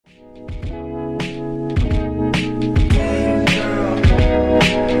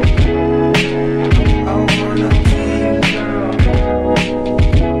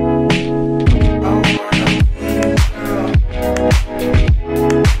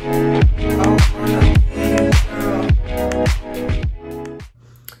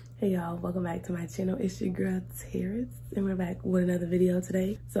Welcome back to my channel. It's your girl Terrace, and we're back with another video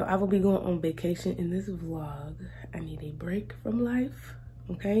today. So I will be going on vacation in this vlog. I need a break from life,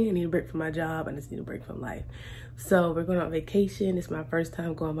 okay? I need a break from my job. I just need a break from life. So we're going on vacation. It's my first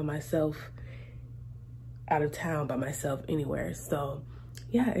time going by myself, out of town by myself anywhere. So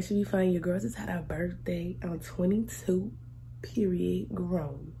yeah, it should be fun. Your girl just had her birthday. I'm 22, period,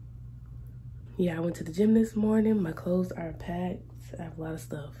 grown. Yeah, I went to the gym this morning. My clothes are packed. I have a lot of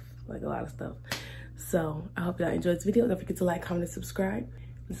stuff. Like a lot of stuff. So I hope y'all enjoyed this video. Don't forget to like, comment, and subscribe.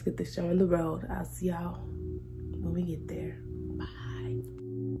 Let's get this show on the road. I'll see y'all when we get there. Bye.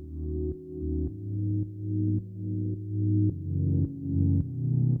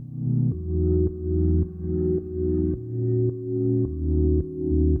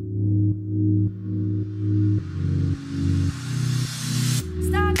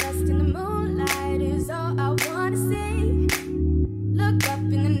 Stardust in the moonlight is all I wanna see. Look up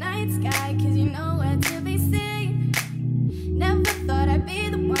in the night sky, cause you know where to be seen. Never thought I'd be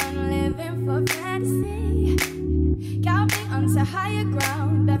the one living for fantasy. Got me onto higher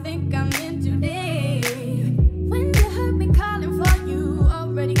ground, I think I'm in too deep. When you heard me calling for you,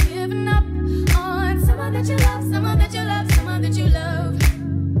 already giving up on someone that you love, someone that you love, someone that you love.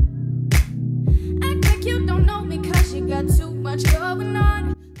 Act like you don't know me cause you got too much going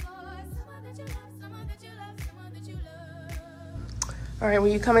on. All right,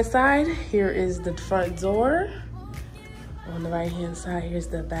 when you come inside, here is the front door. On the right hand side, here's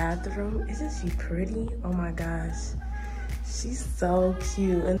the bathroom. Isn't she pretty? Oh my gosh, she's so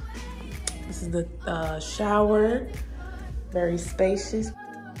cute. And this is the shower, very spacious.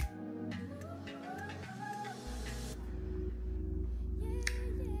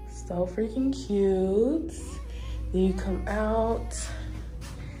 So freaking cute. Then you come out,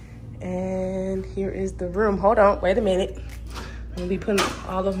 and here is the room. Hold on, wait a minute. I'm gonna be putting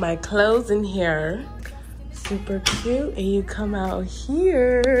all of my clothes in here. Super cute. And you come out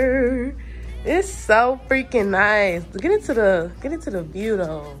here. It's so freaking nice. Get into the view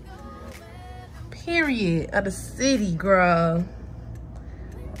though. Period. Of the city, girl.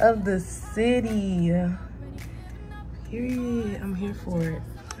 Of the city. Period. I'm here for it.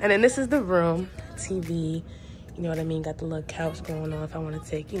 And then this is the room. TV. You know what I mean? Got the little couch going on if I want to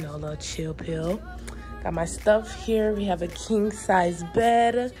take, you know, a little chill pill. Got my stuff here. We have a king size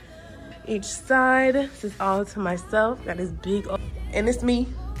bed each side. This is all to myself. Got this big, and it's me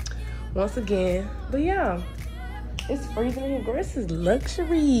once again. But yeah, it's freezing here. Girl, this is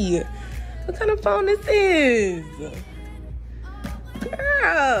luxury. What kind of phone this is?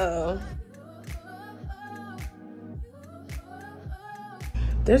 Girl.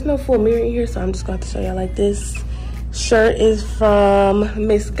 There's no full mirror in here, so I'm just going to show y'all like this. Shirt is from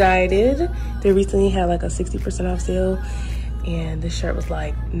Misguided. They recently had like a 60% off sale, and this shirt was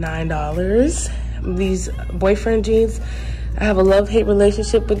like $9. These boyfriend jeans, I have a love-hate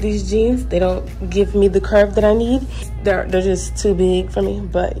relationship with these jeans. They don't give me the curve that I need. They're just too big for me,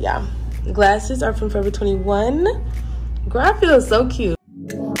 but yeah. Glasses are from Forever 21. Girl, I feel so cute.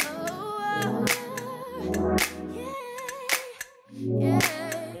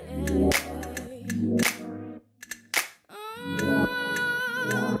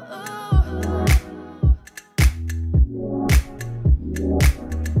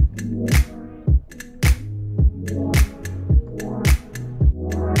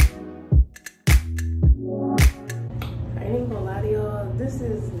 This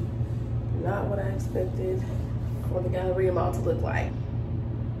is not what I expected for the Galleria Mall to look like.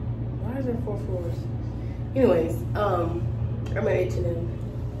 Why is there 4 floors? Anyways, I'm at H&M.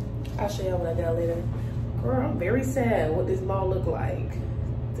 I'll show y'all what I got later. Girl, I'm very sad what this mall look like.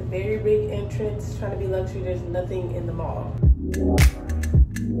 It's a very big entrance, trying to be luxury. There's nothing in the mall.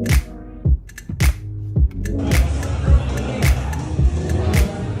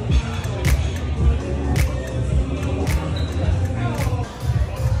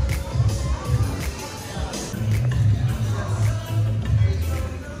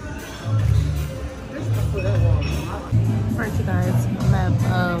 Alright, you guys,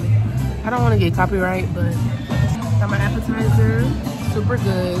 I don't want to get copyright, but got my appetizer, super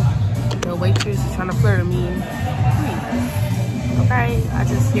good. The waitress is trying to flirt with me. Okay, I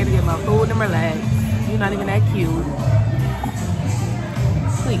just here to get my food and relax. You're not even that cute.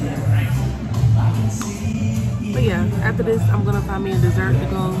 Sweet. But yeah, after this, I'm gonna find me a dessert to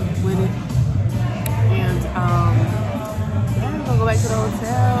go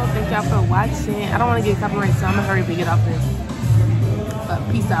hotel. Thank y'all for watching. I don't want to get copyright, so I'm gonna hurry up and get off this.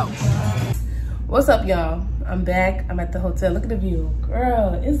 But peace out. What's up, y'all? I'm back. I'm at the hotel. Look at the view.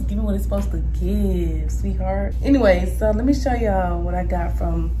 Girl, it's giving what it's supposed to give, sweetheart. Anyway, so let me show y'all what I got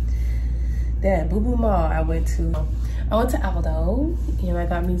from that boo-boo mall I went to. I went to Aldo, and I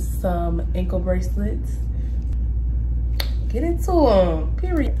got me some ankle bracelets. Get into them,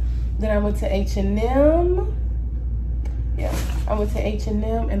 period. Then I went to H&M. Yeah, I went to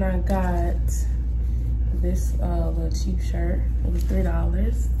H&M and I got this little cheap shirt. It was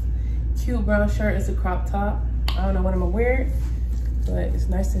 $3. Cute brown shirt. It's a crop top. I don't know what I'm gonna wear it, but it's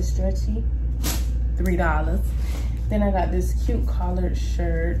nice and stretchy. $3. Then I got this cute collared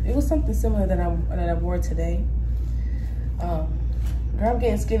shirt. It was something similar that I wore today. Girl, I'm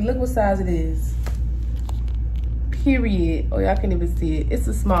getting skinny. Look what size it is. Period. Oh, y'all can't even see it. It's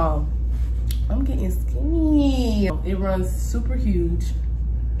a small. I'm getting skinny. It runs super huge.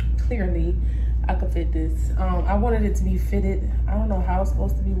 Clearly, I could fit this. I wanted it to be fitted. I don't know how it's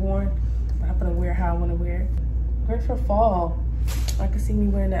supposed to be worn, but I'm gonna wear how I want to wear it. Great for fall. I can see me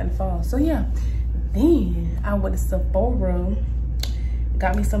wearing that in fall. So yeah. Then I went to Sephora.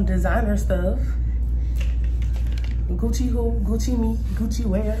 Got me some designer stuff. Gucci who? Gucci me. Gucci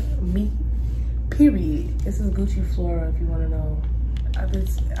wear me. Period. This is Gucci Flora if you want to know.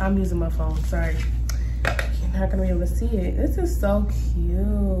 I'm using my phone, sorry. You're not gonna be able to see it. This is so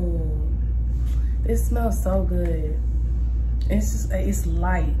cute. It smells so good. It's just, it's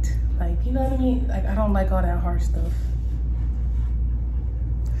light. Like, you know what I mean? Like, I don't like all that harsh stuff.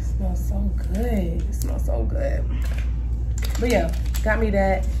 It smells so good. It smells so good. But yeah, got me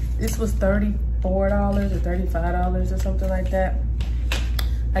that. This was $34 or $35 or something like that.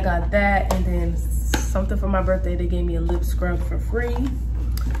 I got that, and then something for my birthday. They gave me a lip scrub for free.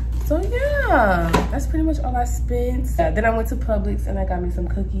 So yeah, that's pretty much all I spent. Then I went to Publix and I got me some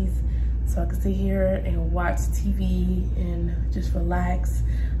cookies so I could sit here and watch TV and just relax.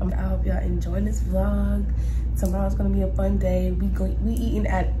 I hope y'all enjoying this vlog. Tomorrow's gonna be a fun day. We eating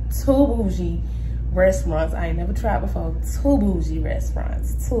at 2 bougie restaurants I ain't never tried before. 2 bougie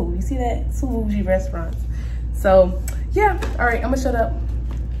restaurants. 2. You see that? 2 bougie restaurants. So yeah, all right, I'm gonna shut up.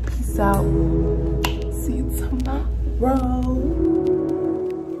 Peace out. See you tomorrow.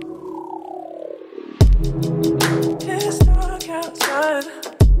 It's dark outside.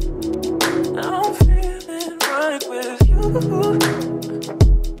 I'm feeling right with you.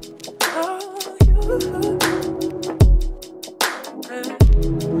 Oh, you.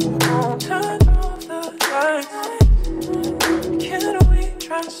 Won't turn off the lights. Can we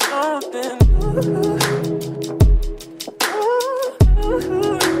try something new?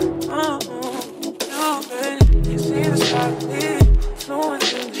 You see the sky flowing in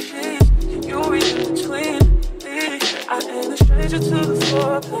the sheets. You reach in between me. I ain't a stranger to the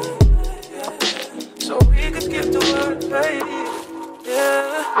foreplay. So we could skip the word, baby.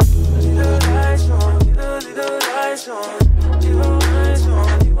 Yeah. Leave the lights on, leave the lights on. Leave the lights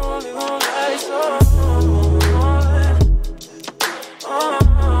on, leave the lights on.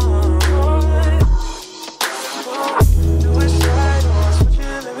 Do it right on,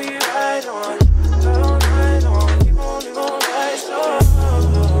 switching, let me ride on. Light on, leave the lights on.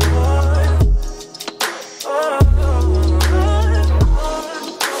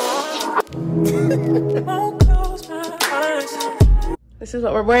 This is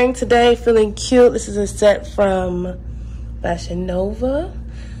what we're wearing today, feeling cute. This is a set from Fashion Nova.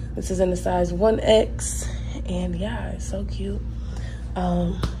 This is in the size 1X, and yeah, it's so cute.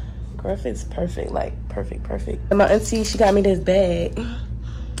 Girl, fits perfect, like perfect. And my auntie, she got me this bag.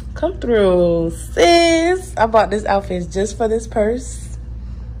 Come through, sis. I bought this outfit just for this purse.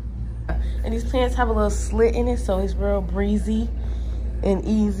 And these pants have a little slit in it, so it's real breezy and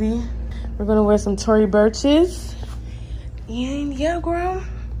easy. We're gonna wear some Tory Burches. And yeah, girl,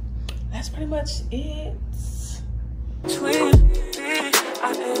 that's pretty much it. I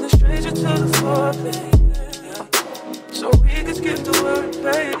ain't a stranger to the foreplay. So we can skip the word,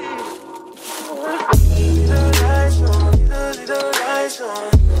 baby. Leave the lights on, leave the lights on.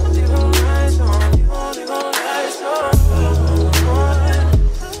 Leave the lights on, leave the lights on.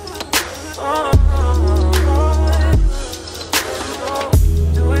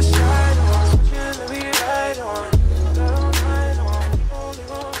 Do it right on, switching, let me ride on.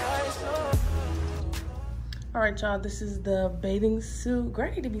 All right, y'all, this is the bathing suit. Girl,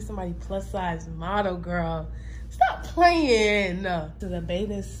 I need to be somebody plus size model, girl. Stop playing. This is a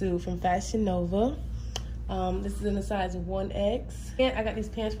bathing suit from Fashion Nova. This is in the size 1X. And I got these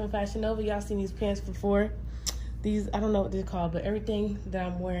pants from Fashion Nova. Y'all seen these pants before. These, I don't know what they're called, but everything that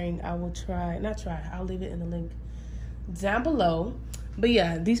I'm wearing, I will try. Not try, I'll leave it in the link down below. But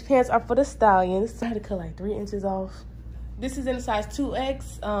yeah, these pants are for the stallions. I had to cut like 3 inches off. This is in a size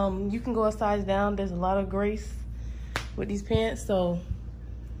 2X. You can go a size down. There's a lot of grace with these pants, so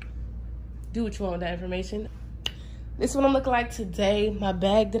do what you want with that information. This is what I'm looking like today. My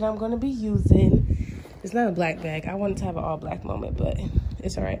bag that I'm gonna be using, it's not a black bag. I wanted to have an all black moment, but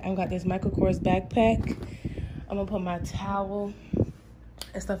it's all right. I've got this Michael Kors backpack. I'm gonna put my towel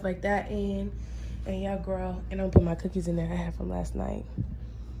and stuff like that in, and yeah, girl, and I'm gonna put my cookies in there I had from last night.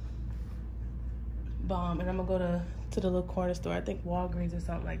 Bomb. And I'm gonna go to the little corner store, I think Walgreens or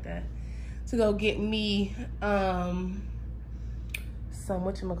something like that, to go get me some,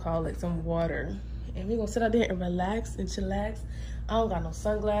 whatchamacallit, some water. And we're gonna sit out there and relax and chillax. I don't got no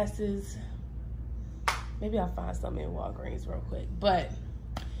sunglasses. Maybe I'll find something in Walgreens real quick. But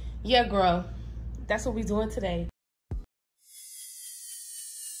yeah, girl, that's what we're doing today.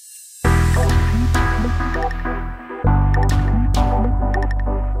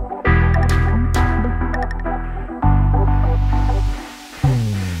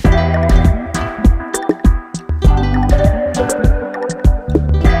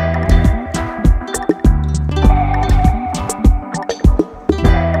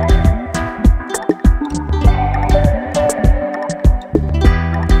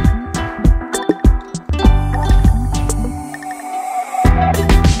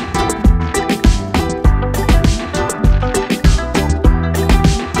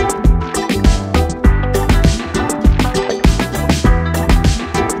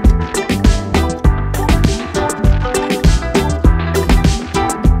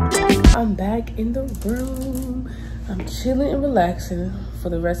 In the room, I'm chilling and relaxing for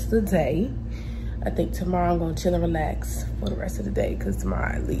the rest of the day. I think tomorrow I'm gonna chill and relax for the rest of the day because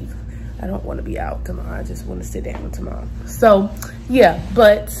tomorrow I leave. I don't want to be out tomorrow. I just want to sit down tomorrow. So yeah,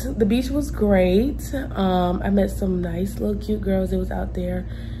 but the beach was great. I met some nice little cute girls that was out there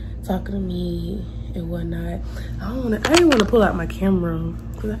talking to me and whatnot. I didn't want to pull out my camera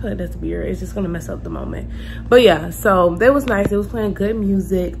because I feel like that's weird. It's just gonna mess up the moment. But yeah, so that was nice. It was playing good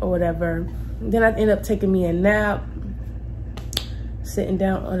music or whatever. Then I ended up taking me a nap, sitting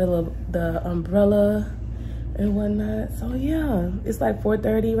down under the umbrella and whatnot. So yeah, it's like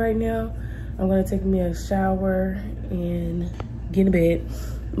 4:30 right now. I'm gonna take me a shower and get in bed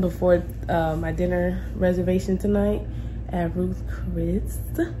before my dinner reservation tonight at Ruth Chris.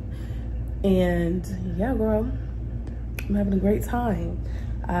 And yeah, girl, I'm having a great time.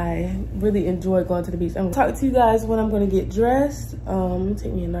 I really enjoy going to the beach. I'm gonna talk to you guys when I'm gonna get dressed.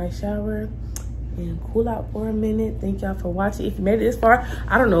 Take me a nice shower and cool out for a minute. Thank y'all for watching. If you made it this far,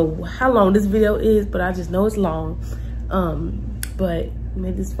 I don't know how long this video is, but I just know it's long. But you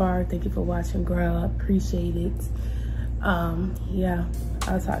made it this far, thank you for watching, girl. I appreciate it. Yeah,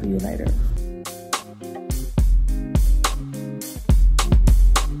 I'll talk to you later.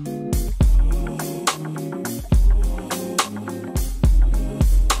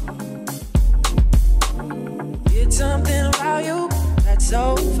 It's something about you that's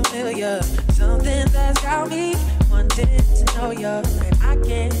so familiar. Something that's got me wanting to know you. And I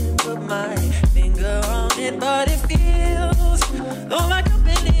can't put my finger on it, but it feels like I've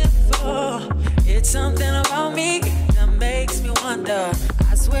been here before. It's something about me that makes me wonder.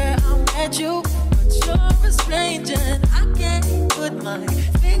 I swear I met you, but you're a stranger. And I can't put my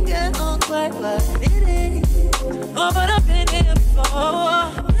finger on quite what it is. Oh, but I've been here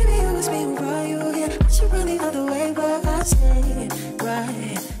before. Maybe it was me who brought you here. I should run the other way, but I stay right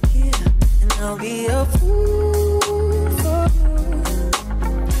here. And I'll be a fool for you.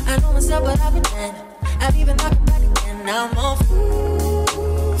 I know myself, but I've been dead. I've even knocked back again. I'm a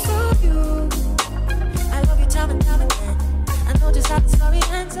fool for you. I love you time and time again. I know just how the story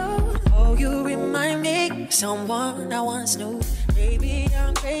ends. Oh, you remind me of someone I once knew. Maybe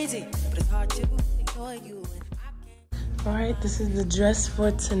I'm crazy, but it's hard to ignore you. All right, this is the dress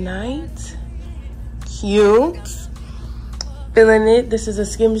for tonight. Cute. Feeling it. This is a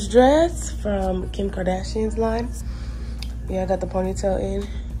Skims dress from Kim Kardashian's line. Yeah, I got the ponytail in.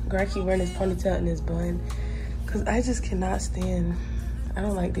 Girl, I keep wearing this ponytail in this bun because I just cannot stand, I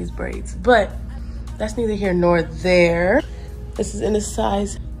don't like these braids, but that's neither here nor there. This is in a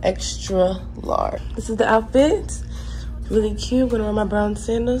size extra large. This is the outfit. Really cute. I'm gonna wear my brown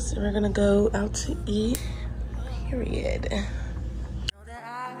sandals and we're gonna go out to eat. Period.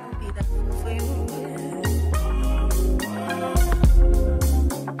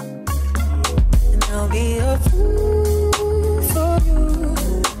 I'll be a fool for you.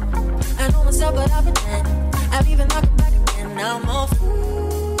 I know myself, but I've been dead. I've even knocked back again. I'm a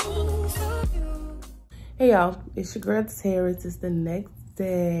fool for you. Hey y'all, it's your girl Terrace. It's the next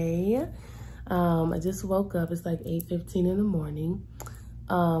day. I just woke up. It's like 8:15 in the morning.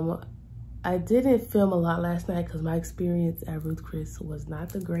 I didn't film a lot last night because my experience at Ruth Chris was not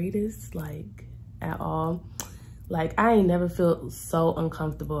the greatest, like, at all. Like, I ain't never felt so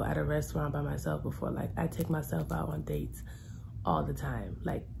uncomfortable at a restaurant by myself before. Like, I take myself out on dates all the time,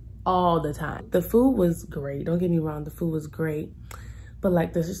 like, all the time. The food was great. Don't get me wrong, the food was great. But,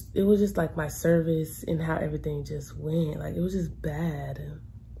 like, it was just, like, my service and how everything just went. Like, it was just bad.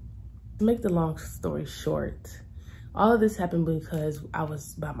 To make the long story short, all of this happened because I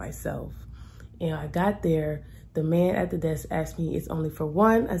was by myself. And I got there, the man at the desk asked me, "It's only for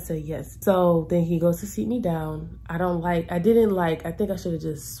one?" I said, "Yes." So then he goes to seat me down. I think I should have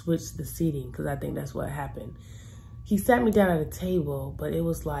just switched the seating because I think that's what happened. He sat me down at a table, but it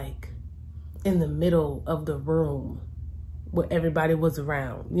was like in the middle of the room where everybody was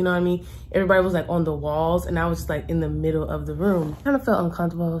around. You know what I mean? Everybody was like on the walls and I was just like in the middle of the room. Kind of felt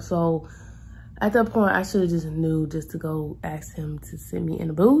uncomfortable. So at that point, I should have just knew just to go ask him to sit me in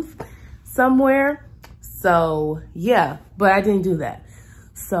a booth somewhere. So yeah, but I didn't do that.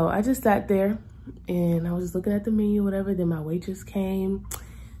 So I just sat there and I was just looking at the menu, whatever. Then my waitress came.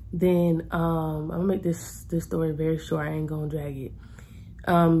 Then I'm gonna make this story very short. I ain't gonna drag it.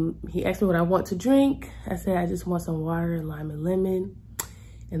 He asked me what I want to drink. I said I just want some water, lime and lemon,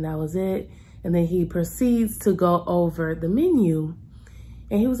 and that was it. And then he proceeds to go over the menu.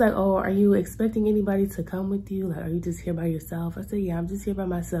 And he was like, "Oh, are you expecting anybody to come with you? Like, are you just here by yourself?" I said, "Yeah, I'm just here by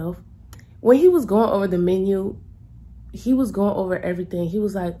myself." When he was going over the menu, he was going over everything. He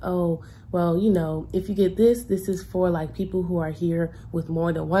was like, "Oh, well, you know, if you get this is for like people who are here with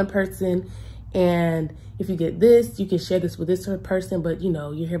more than one person. And if you get this, you can share this with this person, but you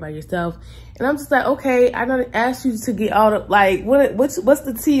know, you're here by yourself." And I'm just like, okay, I don't ask you to get all the, like, what's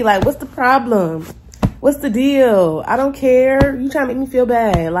the tea? Like, what's the problem? What's the deal? I don't care. You trying to make me feel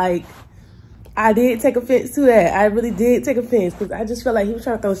bad. Like, I did take offense to that. I really did take offense because I just felt like he was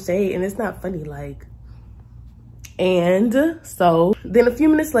trying to throw shade and it's not funny, like. And so then a few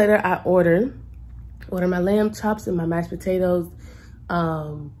minutes later, I ordered my lamb chops and my mashed potatoes.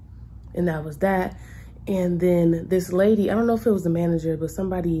 And that was that. And then this lady, I don't know if it was the manager, but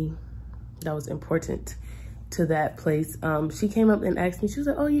somebody that was important to that place, she came up and asked me, she was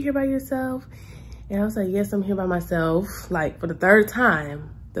like, "Oh, you here by yourself?" And I was like, "Yes, I'm here by myself." Like for the third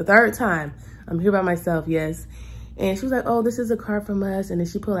time, I'm here by myself, yes. And she was like, "Oh, this is a card from us." And then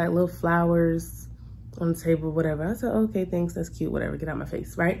she put like little flowers on the table, whatever. I said, "Okay, thanks, that's cute, whatever, get out my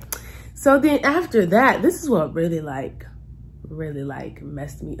face," right? So then after that, this is what really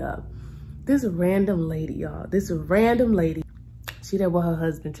messed me up. This random lady, y'all, she there with her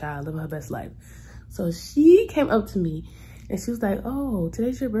husband, child, living her best life. So she came up to me and she was like, "Oh,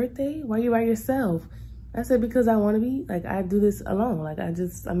 today's your birthday? Why are you by yourself?" I said, "Because I want to be. Like, I do this alone. Like,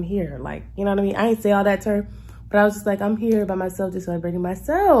 I'm here. Like, you know what I mean?" I ain't say all that to her, but I was just like, I'm here by myself, just celebrating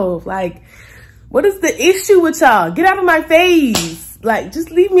myself. Like, what is the issue with y'all? Get out of my face. Like,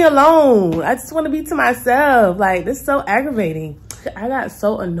 just leave me alone. I just want to be to myself. Like, this is so aggravating. I got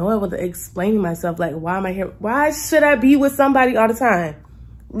so annoyed with explaining myself. Like, why am I here? Why should I be with somebody all the time?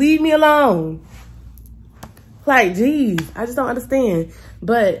 Leave me alone. Like, geez, I just don't understand.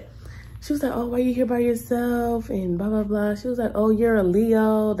 But she was like, "Oh, why are you here by yourself?" And blah, blah, blah. She was like, "Oh, you're a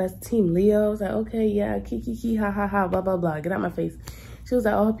Leo. That's Team Leo." I was like, "Okay, yeah, kiki, ha, ha, ha, blah, blah, blah. Get out my face." She was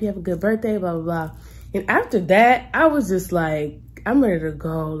like, "Oh, hope you have a good birthday, blah, blah, blah." And after that, I was just like, I'm ready to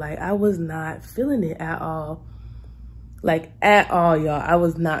go. Like, I was not feeling it at all. Like, at all, y'all. I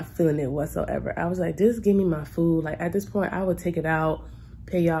was not feeling it whatsoever. I was like, just give me my food. Like, at this point, I would take it out,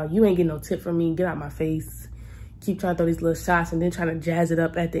 pay y'all. You ain't getting no tip from me. Get out my face. Keep trying to throw these little shots and then trying to jazz it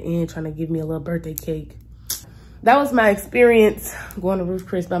up at the end, trying to give me a little birthday cake. That was my experience going to Ruth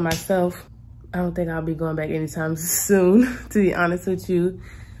Chris by myself. I don't think I'll be going back anytime soon, to be honest with you.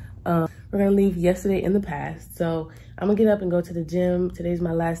 We're gonna leave yesterday in the past. So I'm gonna get up and go to the gym. Today's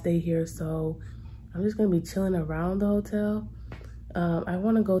my last day here, so I'm just gonna be chilling around the hotel. I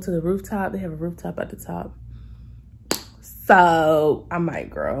wanna go to the rooftop. They have a rooftop at the top. So I might,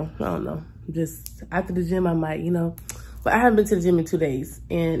 girl, I don't know. Just after the gym, I might, you know. But I haven't been to the gym in 2 days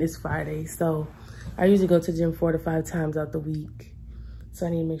and it's Friday. So I usually go to the gym 4 to 5 times out the week. So I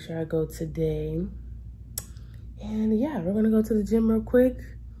need to make sure I go today. And yeah, we're gonna go to the gym real quick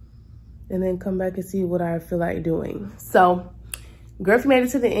and then come back and see what I feel like doing. So, girl, if you made it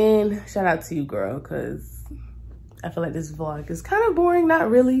to the end, shout out to you, girl, because I feel like this vlog is kind of boring. Not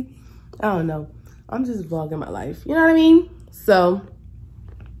really. I don't know. I'm just vlogging my life. You know what I mean? So,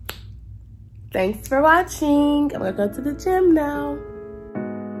 thanks for watching. I'm gonna go to the gym now.